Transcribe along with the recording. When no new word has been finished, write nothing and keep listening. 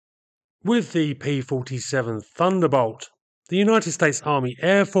With the P-47 Thunderbolt, the United States Army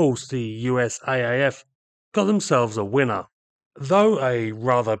Air Force, the USAAF, got themselves a winner. Though a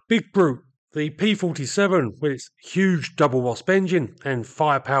rather big brute, the P-47, with its huge double wasp engine and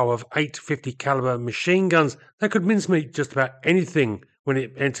firepower of 850 caliber machine guns that could mincemeat just about anything when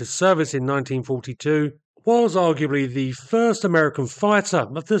it entered service in 1942, was arguably the first American fighter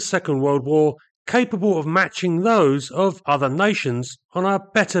of the Second World War capable of matching those of other nations on a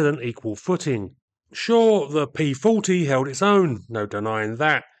better than equal footing. Sure, the P-40 held its own, no denying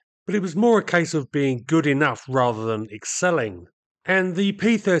that, but it was more a case of being good enough rather than excelling. And the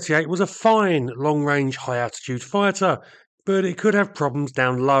P-38 was a fine, long-range, high-altitude fighter, but it could have problems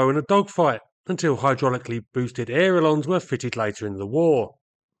down low in a dogfight, until hydraulically boosted ailerons were fitted later in the war.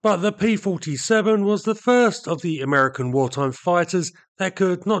 But the P-47 was the first of the American wartime fighters that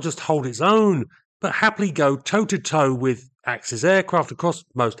could not just hold its own, but happily go toe-to-toe with Axis aircraft across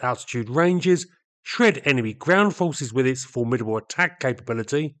most altitude ranges, shred enemy ground forces with its formidable attack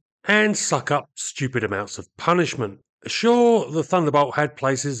capability, and suck up stupid amounts of punishment. Sure, the Thunderbolt had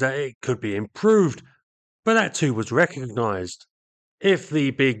places that it could be improved, but that too was recognised. If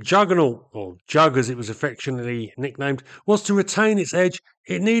the big juggernaut, or Jug as it was affectionately nicknamed, was to retain its edge,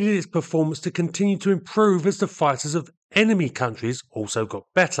 it needed its performance to continue to improve as the fighters of enemy countries also got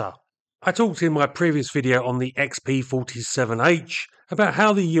better. I talked in my previous video on the XP-47J about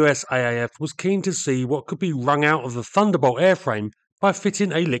how the USAAF was keen to see what could be wrung out of the Thunderbolt airframe by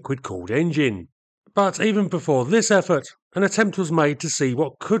fitting a liquid-cooled engine. But even before this effort, an attempt was made to see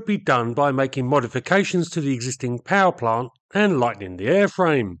what could be done by making modifications to the existing power plant and lightening the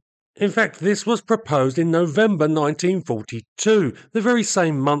airframe. In fact, this was proposed in November 1942, the very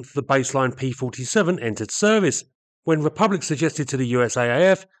same month the baseline P-47 entered service, when Republic suggested to the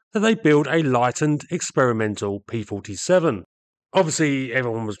USAAF that they build a lightened experimental P-47. Obviously,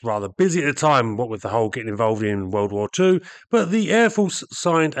 everyone was rather busy at the time, what with the whole getting involved in World War II, but the Air Force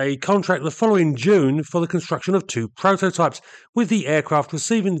signed a contract the following June for the construction of 2 prototypes, with the aircraft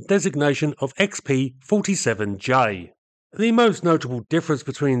receiving the designation of XP-47J. The most notable difference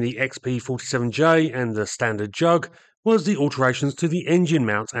between the XP-47J and the standard Jug was the alterations to the engine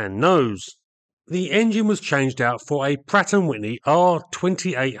mount and nose. The engine was changed out for a Pratt & Whitney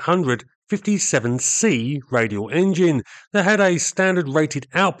R2800 57C radial engine that had a standard rated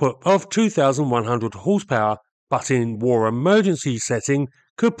output of 2,100 horsepower, but in war emergency setting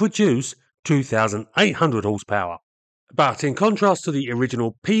could produce 2,800 horsepower. But in contrast to the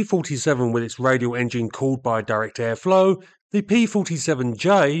original P-47 with its radial engine cooled by direct airflow, the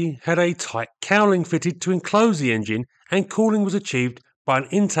P-47J had a tight cowling fitted to enclose the engine, and cooling was achieved by an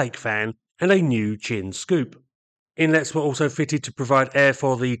intake fan and a new chin scoop. Inlets were also fitted to provide air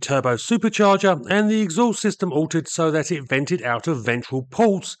for the turbo supercharger, and the exhaust system altered so that it vented out of ventral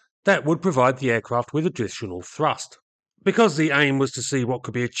ports that would provide the aircraft with additional thrust. Because the aim was to see what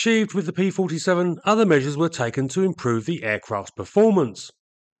could be achieved with the P-47, other measures were taken to improve the aircraft's performance.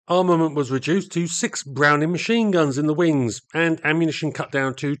 Armament was reduced to 6 Browning machine guns in the wings, and ammunition cut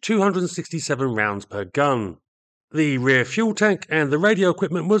down to 267 rounds per gun. The rear fuel tank and the radio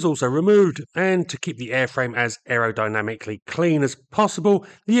equipment was also removed, and to keep the airframe as aerodynamically clean as possible,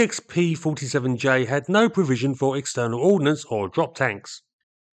 the XP-47J had no provision for external ordnance or drop tanks.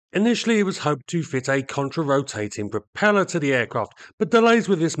 Initially it was hoped to fit a contra-rotating propeller to the aircraft, but delays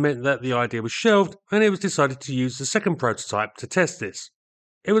with this meant that the idea was shelved, and it was decided to use the second prototype to test this.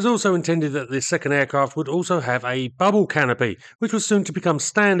 It was also intended that the second aircraft would also have a bubble canopy, which was soon to become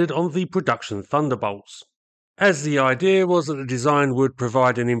standard on the production Thunderbolts. As the idea was that the design would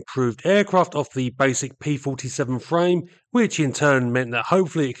provide an improved aircraft off the basic P-47 frame, which in turn meant that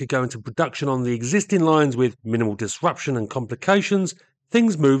hopefully it could go into production on the existing lines with minimal disruption and complications,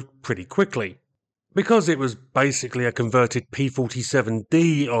 things moved pretty quickly. Because it was basically a converted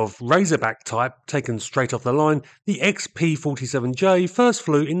P-47D of Razorback type taken straight off the line, the XP-47J first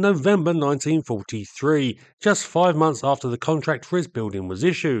flew in November 1943, just 5 months after the contract for its building was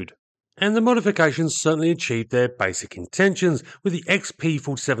issued. And the modifications certainly achieved their basic intentions, with the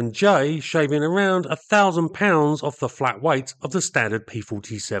XP-47J shaving around 1,000 pounds off the flat weight of the standard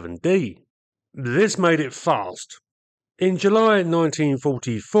P-47D. This made it fast. In July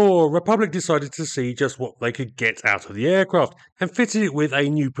 1944, Republic decided to see just what they could get out of the aircraft, and fitted it with a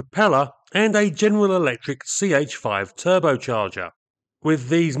new propeller and a General Electric CH-5 turbocharger. With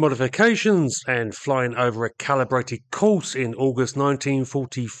these modifications, and flying over a calibrated course in August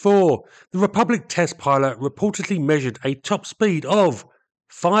 1944, the Republic test pilot reportedly measured a top speed of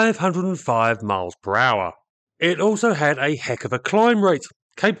 505 miles per hour. It also had a heck of a climb rate,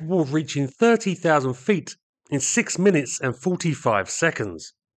 capable of reaching 30,000 feet in 6 minutes and 45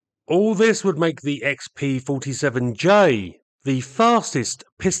 seconds. All this would make the XP-47J the fastest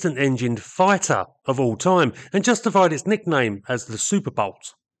piston-engined fighter of all time and justified its nickname as the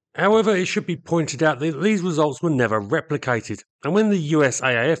Superbolt. However, it should be pointed out that these results were never replicated, and when the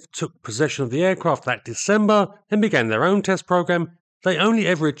USAAF took possession of the aircraft that December and began their own test program, they only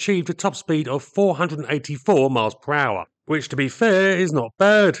ever achieved a top speed of 484 miles per hour, which to be fair is not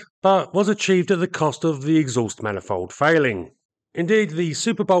bad, but was achieved at the cost of the exhaust manifold failing. Indeed, the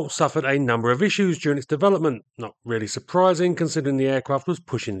Superbolt suffered a number of issues during its development, not really surprising considering the aircraft was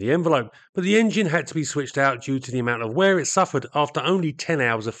pushing the envelope, but the engine had to be switched out due to the amount of wear it suffered after only 10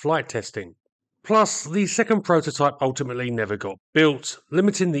 hours of flight testing. Plus, the second prototype ultimately never got built,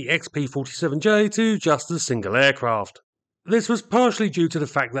 limiting the XP-47J to just a single aircraft. This was partially due to the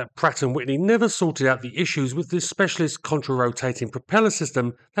fact that Pratt & Whitney never sorted out the issues with the specialist contra-rotating propeller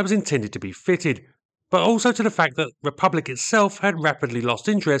system that was intended to be fitted, but also to the fact that Republic itself had rapidly lost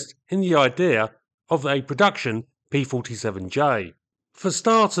interest in the idea of a production P-47J. For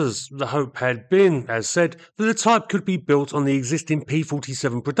starters, the hope had been, as said, that the type could be built on the existing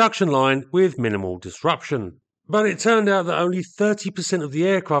P-47 production line with minimal disruption. But it turned out that only 30% of the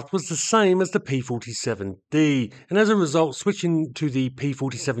aircraft was the same as the P-47D, and as a result, switching to the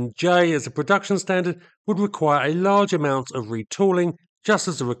P-47J as a production standard would require a large amount of retooling, just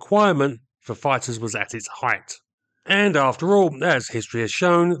as the requirement for fighters was at its height. And after all, as history has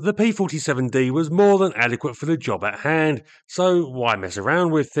shown, the P-47D was more than adequate for the job at hand, so why mess around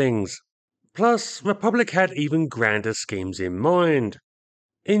with things? Plus, Republic had even grander schemes in mind.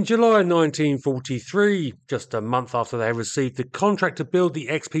 In July 1943, just a month after they received the contract to build the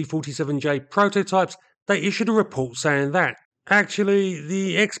XP-47J prototypes, they issued a report saying that, actually,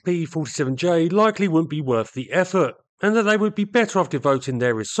 the XP-47J likely wouldn't be worth the effort, and that they would be better off devoting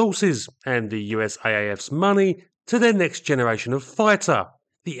their resources and the USAAF's money to their next generation of fighter,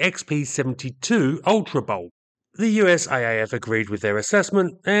 the XP-72 Ultrabolt. The USAAF agreed with their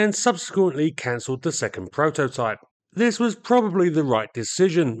assessment and subsequently cancelled the second prototype. This was probably the right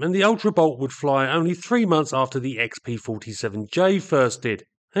decision, and the Ultrabolt would fly only 3 months after the XP-47J first did,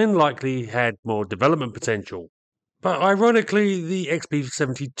 and likely had more development potential. But ironically, the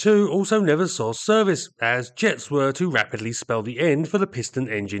XP-72 also never saw service, as jets were to rapidly spell the end for the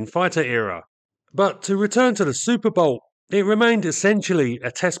piston-engine fighter era. But to return to the Superbolt, it remained essentially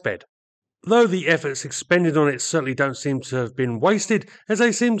a testbed. Though the efforts expended on it certainly don't seem to have been wasted, as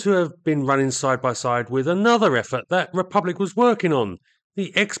they seem to have been running side by side with another effort that Republic was working on,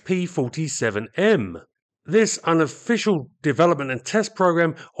 the XP-47M. This unofficial development and test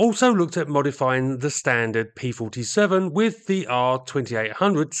program also looked at modifying the standard P-47 with the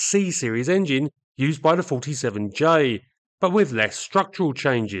R2800 C-series engine used by the 47J, but with less structural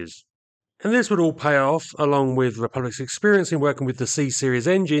changes. And this would all pay off, along with Republic's experience in working with the C-series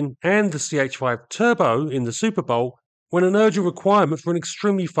engine and the CH-5 turbo in the Superbolt, when an urgent requirement for an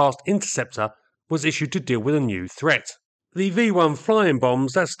extremely fast interceptor was issued to deal with a new threat: the V-1 flying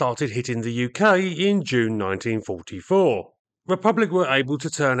bombs that started hitting the UK in June 1944. Republic were able to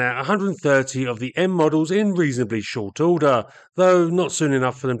turn out 130 of the M models in reasonably short order, though not soon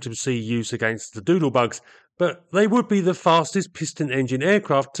enough for them to see use against the doodlebugs, but they would be the fastest piston-engine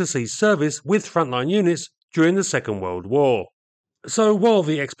aircraft to see service with frontline units during the Second World War. So while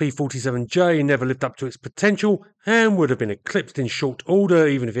the XP-47J never lived up to its potential and would have been eclipsed in short order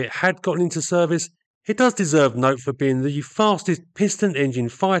even if it had gotten into service, it does deserve note for being the fastest piston-engine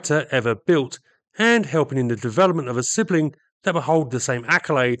fighter ever built and helping in the development of a sibling that will hold the same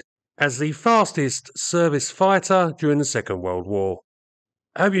accolade as the fastest service fighter during the Second World War.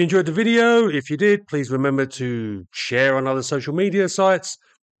 I hope you enjoyed the video. If you did, please remember to share on other social media sites,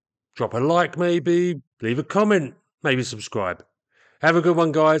 drop a like maybe, leave a comment, maybe subscribe. Have a good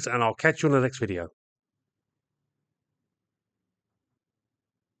one guys, and I'll catch you on the next video.